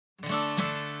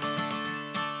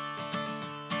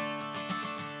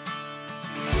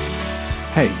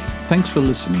Hey, thanks for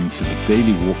listening to the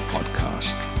Daily Walk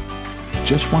podcast.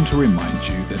 Just want to remind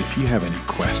you that if you have any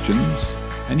questions,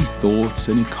 any thoughts,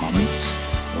 any comments,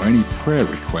 or any prayer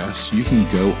requests, you can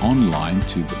go online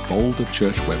to the Boulder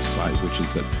Church website, which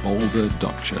is at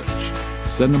boulder.church.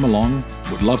 Send them along.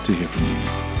 Would love to hear from you.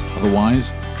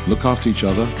 Otherwise, look after each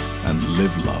other and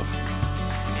live love.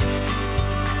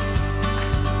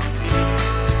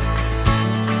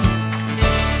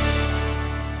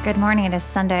 Good morning. It is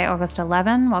Sunday, August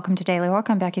 11. Welcome to Daily Walk.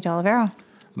 I'm Becky D'Olivero.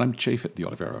 And I'm Chafet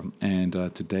D'Olivero, and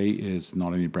today is not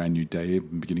only a brand new day,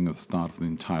 beginning of the start of the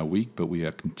entire week, but we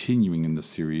are continuing in the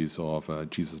series of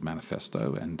Jesus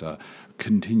Manifesto and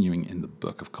continuing in the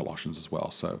book of Colossians as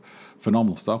well. So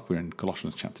phenomenal stuff. We're in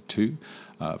Colossians chapter 2,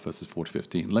 verses 4 to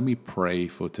 15. Let me pray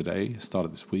for today, start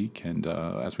of this week, and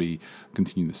as we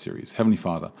continue the series. Heavenly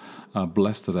Father,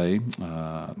 bless today,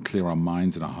 clear our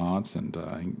minds and our hearts,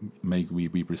 and may we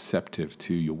be receptive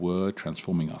to your word,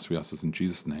 transforming us. We ask this in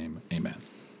Jesus' name. Amen.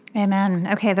 Amen.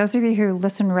 Okay, those of you who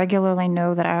listen regularly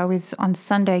know that I always, on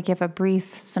Sunday, give a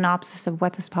brief synopsis of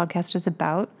what this podcast is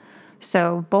about.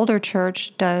 So Boulder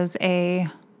Church does a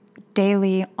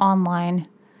daily online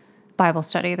Bible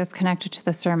study that's connected to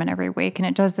the sermon every week, and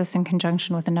it does this in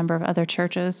conjunction with a number of other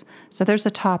churches. So there's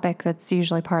a topic that's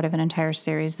usually part of an entire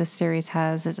series. This series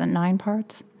has, is it 9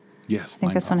 parts? Yes, I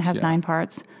think this one has 9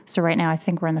 parts. So right now I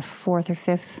think we're in the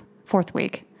fourth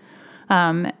week.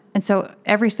 And so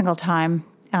every single time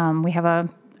we have a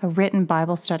written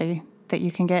Bible study that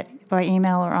you can get by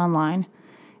email or online.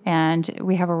 And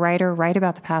we have a writer write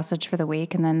about the passage for the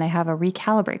week, and then they have a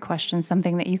recalibrate question,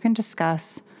 something that you can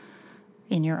discuss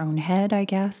in your own head, I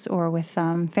guess, or with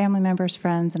family members,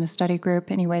 friends, in a study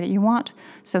group, any way that you want.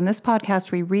 So in this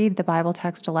podcast, we read the Bible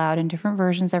text aloud in different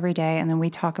versions every day, and then we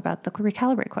talk about the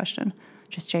recalibrate question,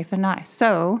 just Japheth and I.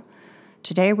 So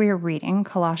today we are reading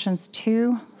Colossians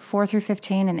 2, 4 through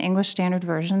 15 in the English Standard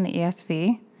Version, the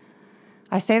ESV.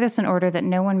 I say this in order that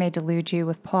no one may delude you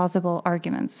with plausible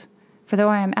arguments. For though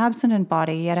I am absent in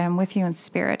body, yet I am with you in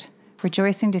spirit,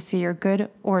 rejoicing to see your good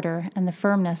order and the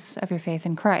firmness of your faith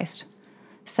in Christ.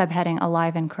 Subheading,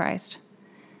 Alive in Christ.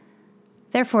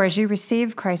 Therefore, as you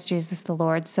receive Christ Jesus the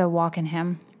Lord, so walk in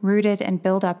him, rooted and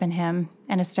built up in him,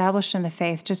 and established in the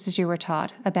faith just as you were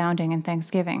taught, abounding in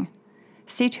thanksgiving.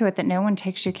 See to it that no one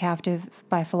takes you captive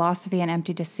by philosophy and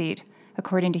empty deceit,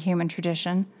 according to human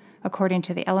tradition, according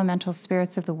to the elemental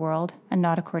spirits of the world, and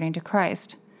not according to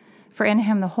Christ. For in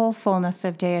him the whole fullness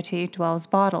of deity dwells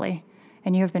bodily,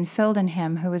 and you have been filled in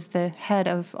him who is the head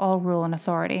of all rule and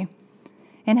authority.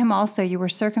 In him also you were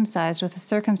circumcised with a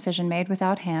circumcision made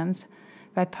without hands,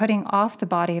 by putting off the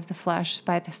body of the flesh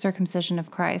by the circumcision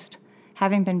of Christ,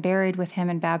 having been buried with him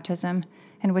in baptism,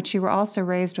 in which you were also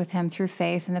raised with him through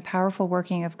faith in the powerful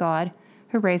working of God,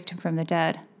 who raised him from the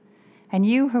dead. And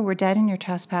you who were dead in your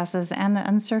trespasses and the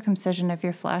uncircumcision of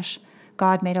your flesh,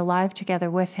 God made alive together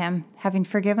with him, having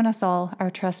forgiven us all our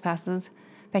trespasses,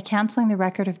 by canceling the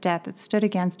record of debt that stood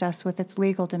against us with its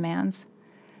legal demands.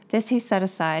 This he set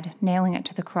aside, nailing it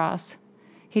to the cross.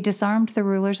 He disarmed the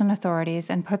rulers and authorities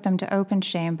and put them to open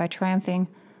shame by triumphing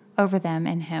over them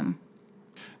in him.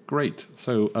 Great.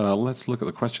 So let's look at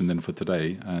the question then for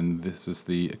today. And this is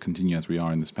the continue as we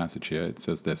are in this passage here. It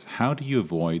says this: how do you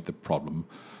avoid the problem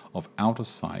of out of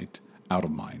sight, out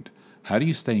of mind? How do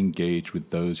you stay engaged with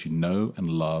those you know and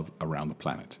love around the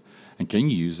planet? And can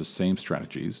you use the same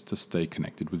strategies to stay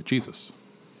connected with Jesus?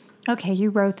 Okay, you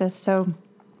wrote this, so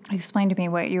explain to me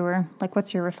what you were like.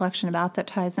 What's your reflection about that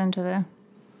ties into the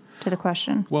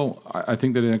question? Well, I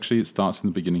think that it starts in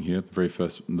the beginning here, the very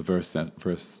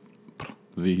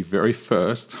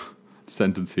first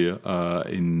sentence here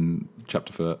in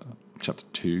chapter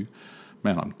 2.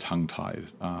 Man, I'm tongue-tied.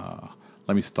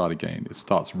 Let me start again. It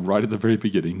starts right at the very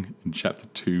beginning in chapter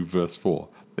 2, verse 4.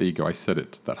 There you go. I said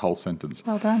it, that whole sentence.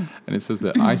 Well done. And it says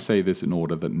that I say this in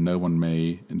order that no one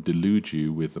may delude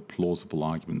you with the plausible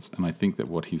arguments. And I think that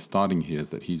what he's starting here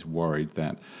is that he's worried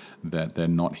that they're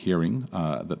not hearing,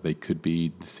 that they could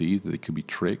be deceived, that they could be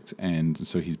tricked. And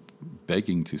so he's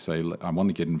begging to say, I want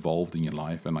to get involved in your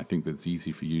life, and I think that it's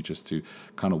easy for you just to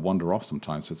kind of wander off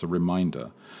sometimes. So it's a reminder.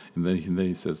 And then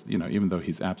he says, even though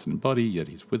he's absent in body, yet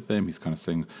he's with them. He's kind of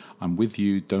saying, I'm with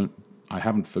you. I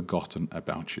haven't forgotten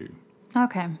about you.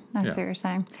 Okay, I see what you're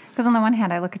saying. Because on the one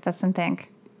hand, I look at this and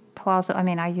think,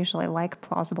 I usually like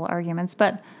plausible arguments,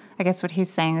 but I guess what he's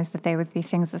saying is that they would be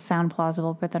things that sound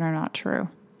plausible, but that are not true.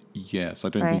 Yes, I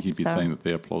don't think he'd be saying that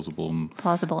they're plausible and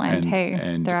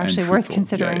they're actually worth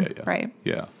considering. Yeah. Right.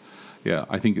 Yeah,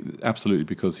 I think absolutely,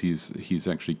 because he's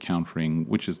actually countering,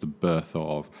 which is the birth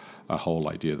of a whole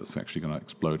idea that's actually going to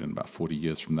explode in about 40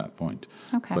 years from that point.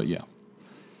 Okay. But yeah.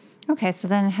 Okay, so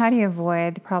then how do you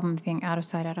avoid the problem of being out of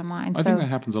sight, out of mind? I think that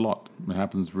happens a lot. It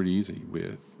happens really easy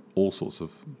with all sorts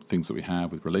of things that we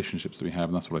have, with relationships that we have,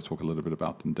 and that's what I talk a little bit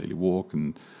about in Daily Walk.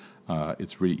 And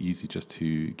it's really easy just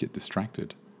to get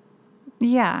distracted.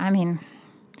 Yeah, I mean,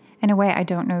 in a way, I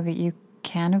don't know that you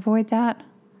can avoid that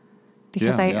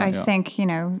because I think,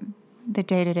 the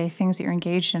day-to-day things that you're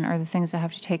engaged in are the things that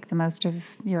have to take the most of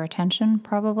your attention,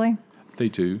 probably. They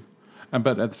do.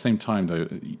 But at the same time, though,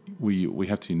 we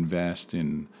have to invest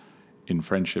in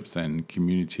friendships and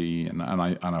community, and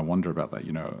I wonder about that.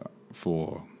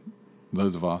 For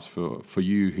those of us, for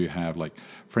you who have like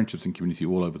friendships and community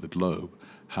all over the globe,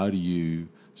 how do you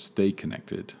stay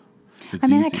connected? It's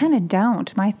I easy. kind of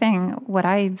don't. My thing, what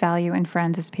I value in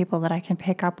friends is people that I can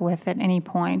pick up with at any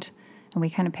point, and we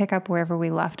kind of pick up wherever we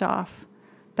left off.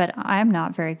 But I'm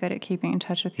not very good at keeping in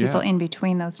touch with people in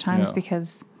between those times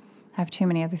because I have too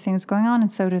many other things going on,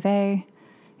 and so do they.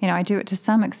 I do it to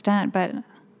some extent, but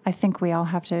I think we all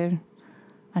have to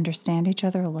understand each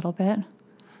other a little bit.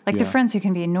 Like the friends who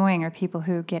can be annoying are people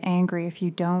who get angry if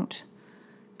you don't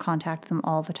contact them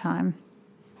all the time.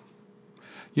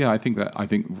 Yeah,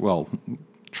 well,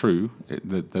 true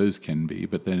that those can be,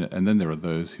 but then there are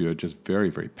those who are just very,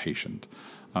 very patient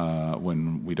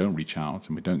when we don't reach out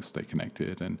and we don't stay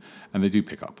connected, and they do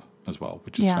pick up as well,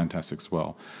 which is fantastic as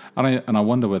well. And I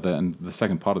wonder whether, and the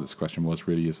second part of this question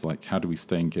is like, how do we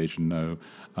stay engaged and know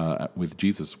with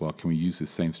Jesus as well? Can we use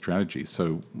this same strategy?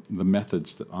 So the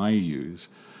methods that I use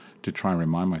to try and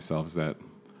remind myself is that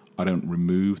I don't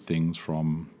remove things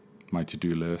from my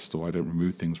to-do list, or I don't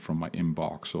remove things from my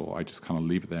inbox, or I just kind of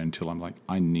leave it there until I'm like,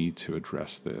 I need to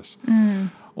address this.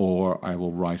 Or I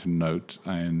will write a note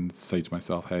and say to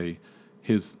myself, hey,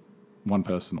 here's one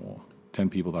person or 10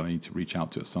 people that I need to reach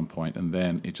out to at some point, and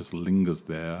then it just lingers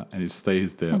there and it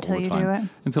stays there Until all the you time do it.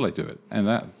 until I do it. And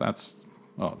that's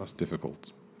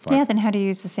difficult. Then how do you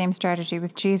use the same strategy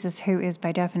with Jesus, who is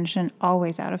by definition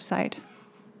always out of sight?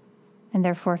 And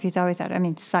therefore, if he's always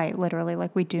sight, literally,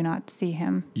 like we do not see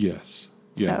him. Yes.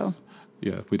 So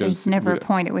we don't. There's never a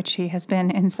point at which he has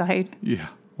been in sight. Yeah.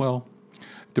 Well,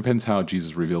 it depends how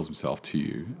Jesus reveals himself to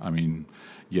you. I mean,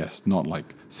 yes, not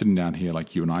like sitting down here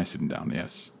like you and I sitting down.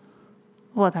 Yes.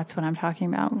 Well, that's what I'm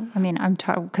talking about. I mean,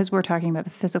 because we're talking about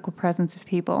the physical presence of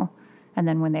people, and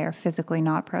then when they are physically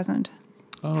not present,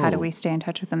 how do we stay in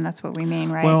touch with them? That's what we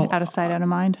mean, right? Well, out of sight, out of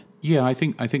mind. Yeah, I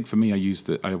think for me, I used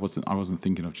it. I wasn't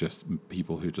thinking of just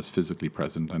people who are just physically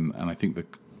present, and I think that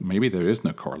maybe there is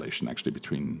no correlation actually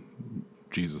between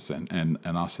Jesus and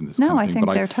us in this kind of thing. I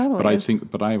think there totally is.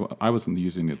 But I wasn't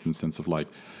using it in the sense of like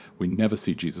we never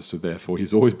see Jesus, so therefore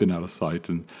he's always been out of sight,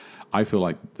 and I feel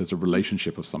like there's a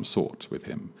relationship of some sort with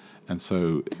him. And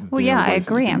so, I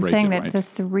agree. I'm saying that the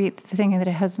thing that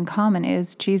it has in common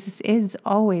is Jesus is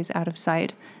always out of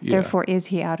sight. Yeah. Therefore, is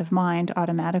he out of mind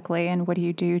automatically? And what do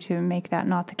you do to make that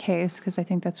not the case? Because I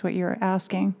think that's what you're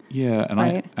asking. Yeah, and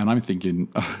right? I'm thinking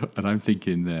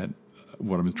that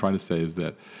what I'm trying to say is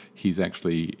that he's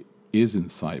actually is in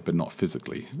sight, but not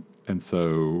physically. And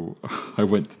so I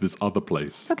went to this other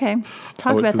place. Okay,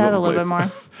 talk about that a little bit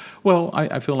more. Well,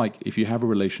 I feel like if you have a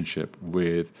relationship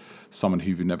with someone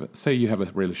who you never, say you have a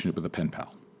relationship with a pen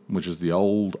pal, which is the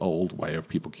old way of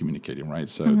people communicating, right?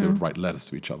 So they would write letters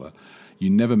to each other. You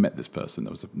never met this person that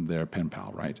was their pen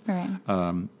pal, right?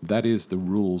 Right. That is the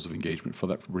rules of engagement for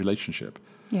that relationship.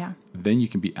 Yeah. Then you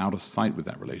can be out of sight with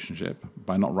that relationship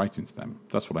by not writing to them.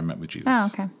 That's what I meant with Jesus. Oh,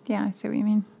 okay. Yeah, I see what you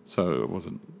mean. So it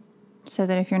wasn't... So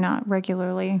that if you're not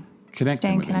regularly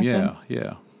connecting with connected. them,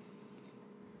 yeah.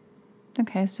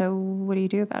 Okay, so what do you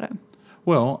do about it?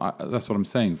 Well, that's what I'm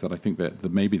saying, is that I think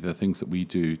that maybe the things that we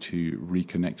do to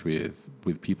reconnect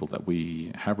with people that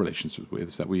we have relationships with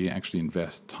is that we actually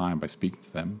invest time by speaking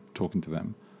to them, talking to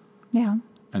them. Yeah.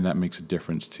 And that makes a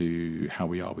difference to how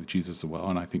we are with Jesus as well.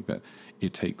 And I think that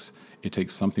it takes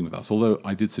something with us. Although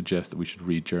I did suggest that we should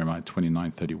read Jeremiah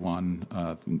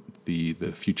 29:31, the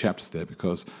few chapters there,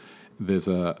 because there's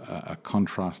a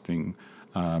contrasting,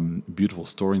 beautiful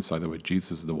story inside there where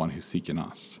Jesus is the one who's seeking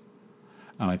us.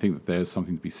 And I think that there's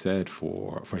something to be said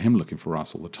for him looking for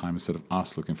us all the time instead of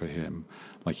us looking for him.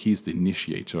 Like he's the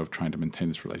initiator of trying to maintain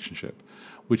this relationship,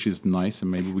 which is nice, and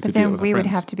maybe we could do it with our friends. But then we would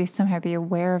have to somehow be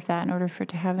aware of that in order for it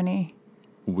to have any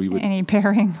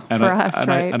bearing for us,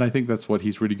 right? And I think that's what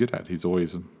he's really good at. He's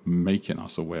always making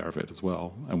us aware of it as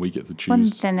well, and we get to choose.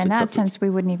 Well, then in that sense, we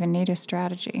wouldn't even need a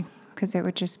strategy because it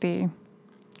would just be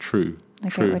true.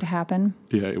 It would happen.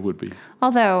 Yeah, it would be.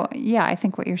 Although, I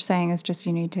think what you're saying is just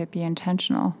you need to be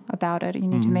intentional about it. You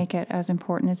need to make it as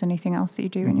important as anything else that you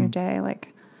do in your day,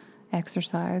 like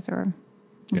exercise or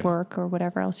work or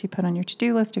whatever else you put on your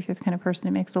to-do list if you're the kind of person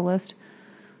who makes a list,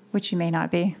 which you may not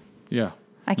be. Yeah.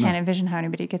 I can't envision how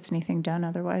anybody gets anything done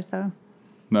otherwise, though.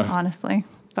 No. Honestly,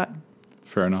 but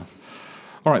Fair enough.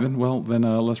 All right, then. Well, then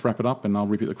let's wrap it up, and I'll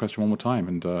repeat the question one more time,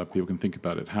 and people can think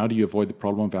about it. How do you avoid the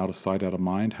problem of out of sight, out of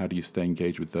mind? How do you stay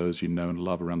engaged with those you know and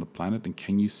love around the planet? And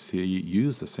can you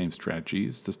use the same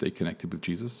strategies to stay connected with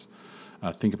Jesus?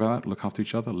 Think about that. Look after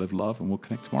each other. Live love, and we'll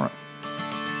connect tomorrow.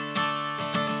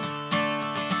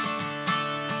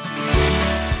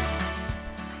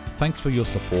 Thanks for your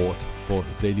support for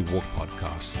the Daily Walk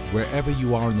podcast. Wherever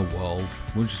you are in the world,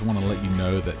 we just want to let you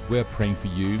know that we're praying for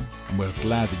you, and we're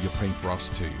glad that you're praying for us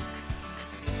too.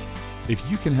 If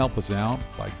you can help us out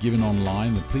by giving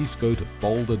online, then please go to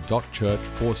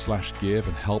boulder.church/give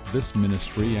and help this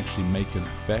ministry actually make an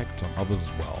effect on others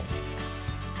as well.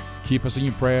 Keep us in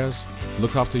your prayers,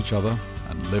 look after each other,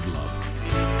 and live love.